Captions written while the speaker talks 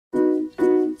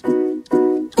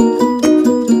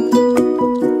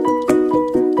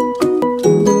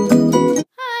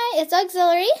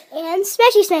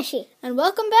Smashy. And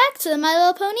welcome back to the My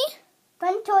Little Pony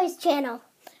Fun Toys channel.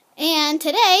 And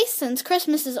today, since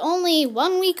Christmas is only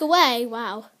 1 week away,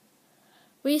 wow,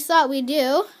 we thought we'd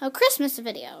do a Christmas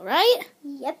video, right?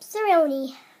 Yep,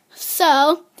 Sironi.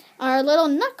 So, our little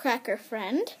Nutcracker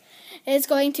friend is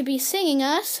going to be singing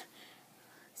us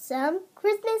some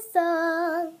Christmas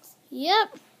songs.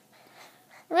 Yep.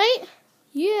 Right?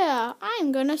 Yeah,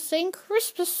 I'm gonna sing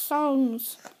Christmas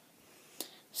songs.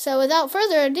 So without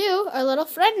further ado, our little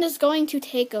friend is going to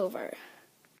take over.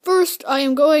 First, I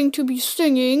am going to be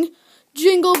singing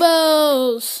Jingle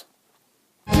Bells.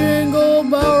 Jingle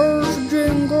bells,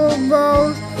 jingle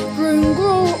all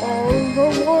the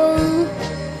way.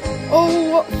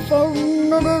 Oh, what fun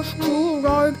it is to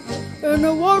ride in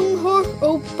a one-horse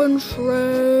open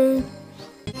sleigh.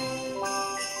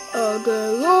 A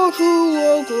day or two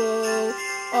ago,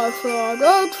 I thought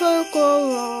I'd take a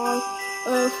ride.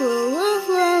 If you live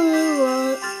very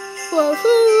right, well, she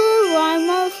will ride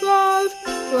my slide.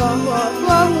 Rah, rah,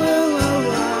 rah, rah,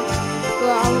 rah,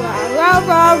 rah, rah,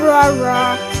 rah, rah,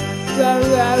 rah,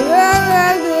 rah,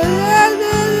 rah,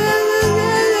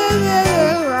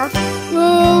 rah,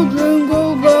 oh,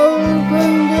 jingle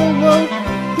bells,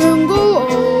 jingle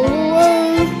all the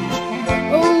way.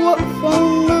 Oh, what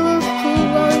fun it is to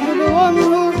ride in a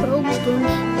one-horse open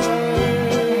sleigh.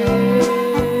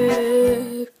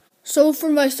 So for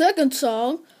my second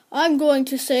song, I'm going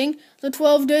to sing the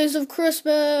 12 Days of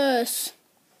Christmas.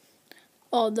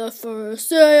 On the first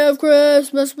day of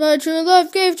Christmas, my true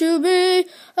love gave to me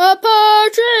a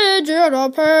partridge in a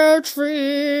pear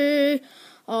tree.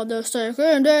 On the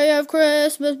second day of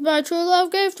Christmas, my true love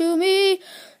gave to me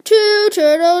 2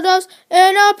 turtle doves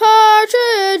and a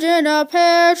partridge in a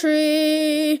pear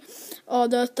tree. On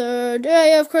the third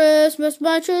day of Christmas,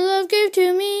 my true love gave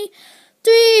to me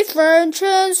 3 French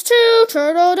hens, 2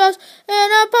 turtle doves,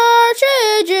 and a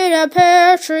partridge in a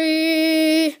pear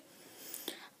tree.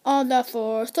 On the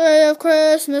fourth day of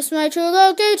Christmas, my true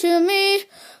love gave to me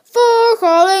 4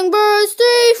 calling birds,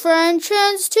 3 French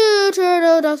hens, 2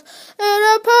 turtle doves, and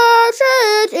a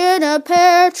partridge in a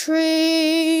pear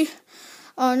tree.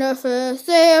 On the fifth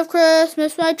day of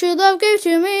Christmas, my true love gave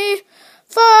to me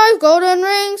 5 golden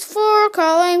rings, 4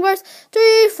 calling birds,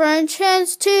 3 French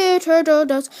hens, 2 turtle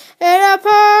doves, and a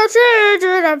partridge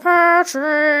in a pear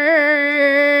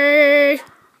tree.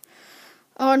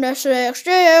 On the sixth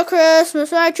day of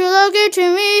Christmas, my true love gave to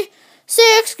me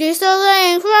 6 geese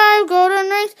a-laying, 5 golden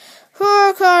rings,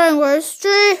 4 calling birds,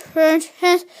 3 French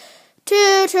hens,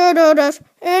 2 turtle doves,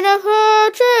 and a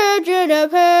partridge in a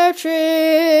pear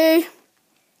tree.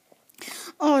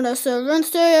 On the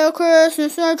seventh day of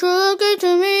Christmas, my true love gave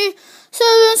to me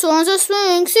 7 swans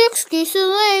a-swinging, 6 geese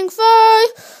a-laying, 5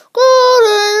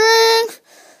 golden rings,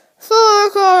 4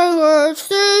 calling birds,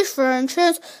 3 French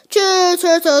hens, 2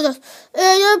 turtle doves,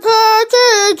 and a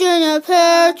partridge in a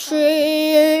pear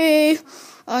tree.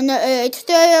 On the 8th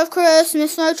day of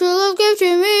Christmas, my true love gave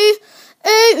to me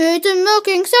 8 maids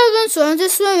a-milking, 7 swans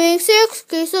a-swimming, 6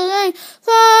 geese a-laying,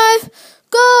 5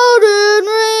 golden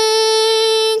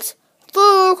rings,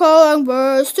 4 calling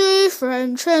birds, 3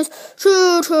 French hens,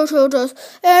 2 turtle doves,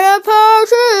 and a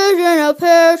partridge in a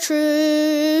pear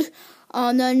tree.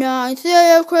 On the 9th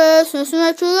day of Christmas,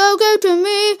 my true love gave to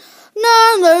me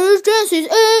 9 ladies dancing,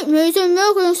 8 maids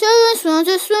a-milking, 7 swans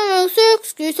a-swimming,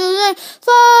 6 geese a-laying,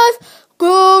 5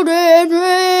 golden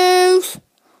rings,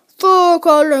 4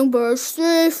 calling birds,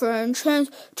 3 French hens,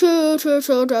 2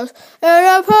 turtle doves, and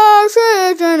a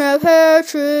partridge in a pear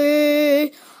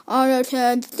tree. On the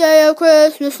 10th day of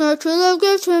Christmas, my true love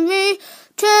gave to me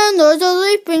 10 lords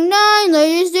a-leaping, 9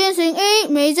 ladies dancing, 8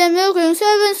 maids a-milking,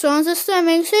 7 swans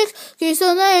a-swimming, 6 geese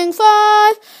a-laying,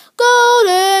 5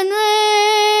 golden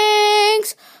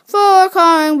rings, 4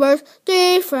 calling birds,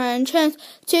 3 French hens,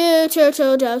 2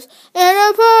 turtle doves, and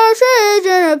a partridge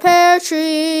in a pear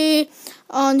tree.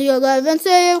 On the 11th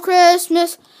day of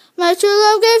Christmas, my true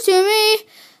love gave to me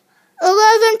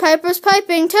 11 pipers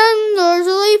piping, 10 lords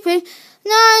a-leaping,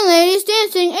 9 ladies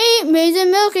dancing, 8 maids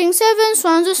a-milking, 7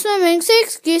 swans a-swimming,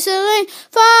 6 geese a-laying,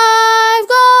 5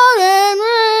 golden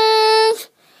rings,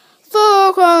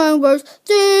 4 calling birds,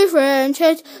 3 French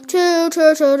hens, 2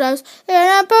 turtle doves,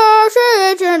 and a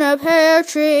partridge in a pear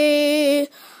tree.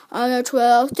 On the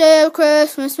 12th day of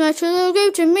Christmas, my true love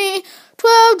gave to me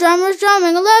 12 drummers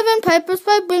drumming, 11 pipers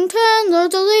piping, 10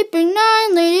 lords a-leaping,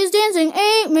 9 ladies dancing,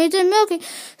 8 maids a-milking,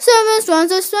 7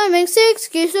 swans a-swimming, 6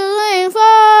 geese a-laying,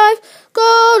 5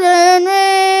 golden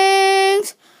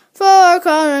rings, 4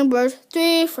 calling birds,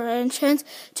 3 French hens,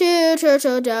 2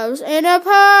 turtle doves, and a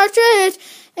partridge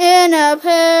in a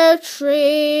pear tree.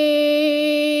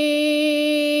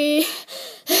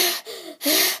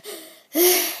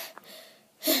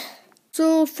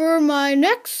 So for my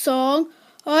next song,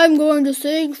 I'm going to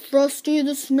sing Frosty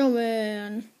the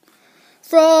Snowman.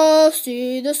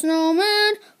 Frosty the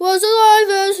Snowman was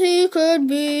alive as he could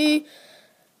be,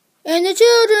 and the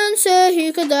children said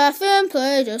he could laugh and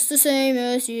play just the same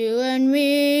as you and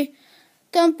me.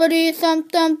 Thumpity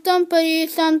thump thump, thumpity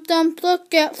thump thump,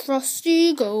 look at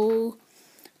Frosty go.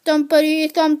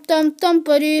 Thumpity thump thump,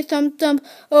 thumpity thump thump,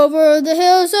 over the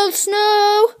hills of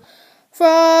snow.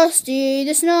 Frosty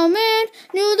the Snowman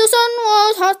knew the sun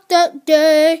was hot that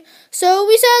day, so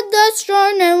we said, let's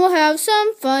join and we'll have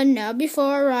some fun now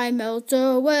before I melt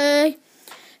away.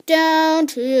 Down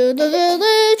to the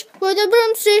village with a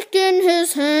broomstick in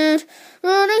his hand,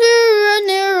 running here and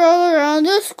there all around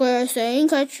the square, saying,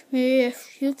 catch me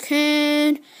if you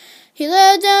can. He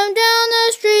led them down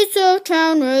the streets of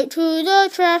town right to the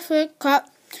traffic cop,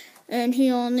 and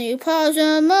he only paused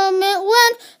a moment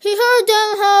when he heard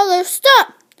them holler,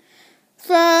 stop!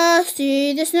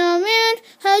 Frosty the Snowman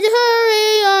had to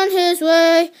hurry on his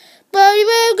way, but he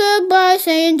waved goodbye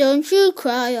saying, don't you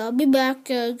cry, I'll be back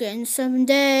again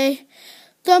someday.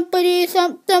 Thumpity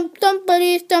thump thump,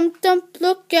 thumpity thump thump,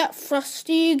 look at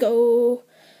Frosty go.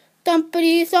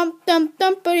 Thumpity thump thump,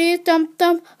 thumpity thump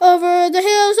thump, over the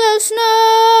hills of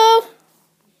snow.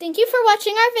 Thank you for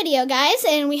watching our video, guys,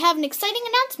 and we have an exciting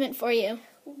announcement for you.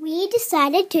 We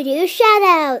decided to do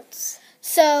shout-outs.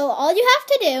 So all you have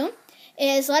to do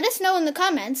is let us know in the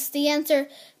comments the answer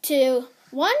to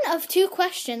one of two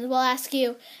questions we'll ask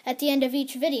you at the end of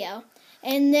each video,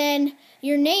 and then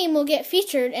your name will get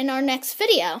featured in our next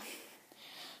video.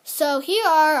 So here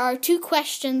are our two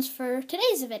questions for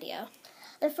today's video.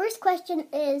 The first question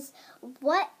is,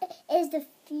 what is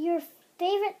your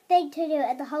favorite thing to do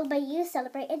at the holiday you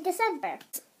celebrate in December?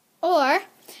 Or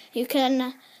you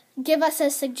can give us a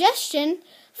suggestion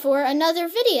for another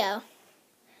video.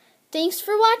 Thanks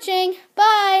for watching.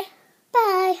 Bye.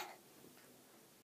 Bye.